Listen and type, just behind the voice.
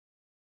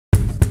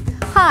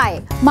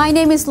Hi, my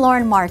name is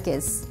Lauren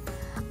Marquez.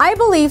 I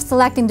believe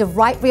selecting the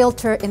right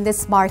realtor in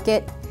this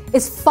market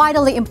is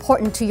vitally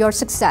important to your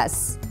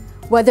success,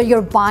 whether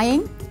you're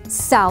buying,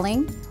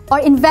 selling, or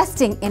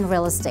investing in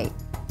real estate.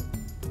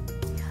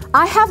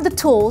 I have the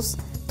tools,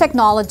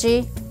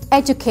 technology,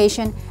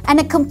 education, and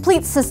a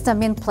complete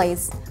system in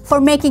place for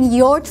making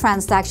your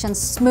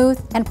transactions smooth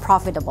and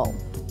profitable.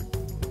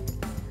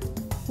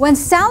 When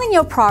selling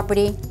your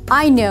property,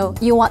 I know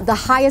you want the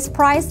highest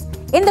price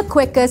in the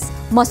quickest,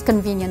 most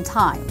convenient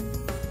time.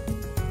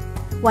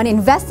 When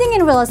investing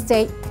in real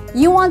estate,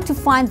 you want to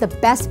find the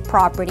best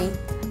property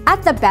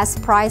at the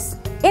best price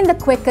in the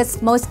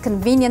quickest, most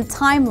convenient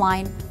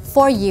timeline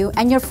for you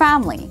and your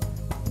family.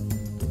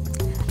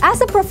 As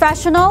a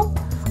professional,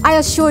 I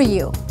assure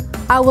you,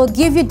 I will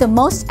give you the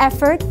most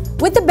effort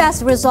with the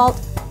best result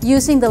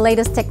using the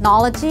latest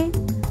technology,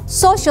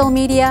 social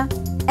media,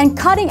 and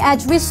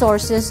cutting-edge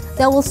resources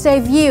that will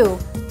save you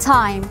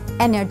time,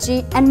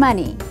 energy, and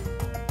money.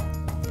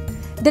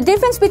 The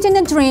difference between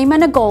a dream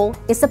and a goal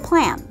is a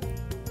plan.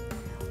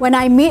 When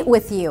I meet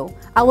with you,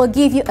 I will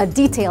give you a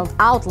detailed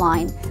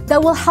outline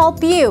that will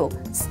help you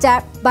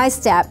step by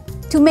step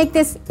to make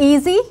this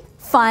easy,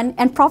 fun,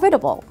 and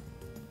profitable.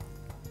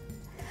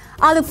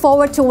 I look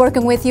forward to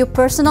working with you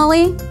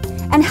personally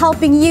and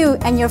helping you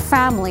and your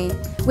family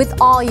with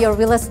all your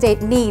real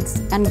estate needs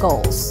and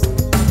goals.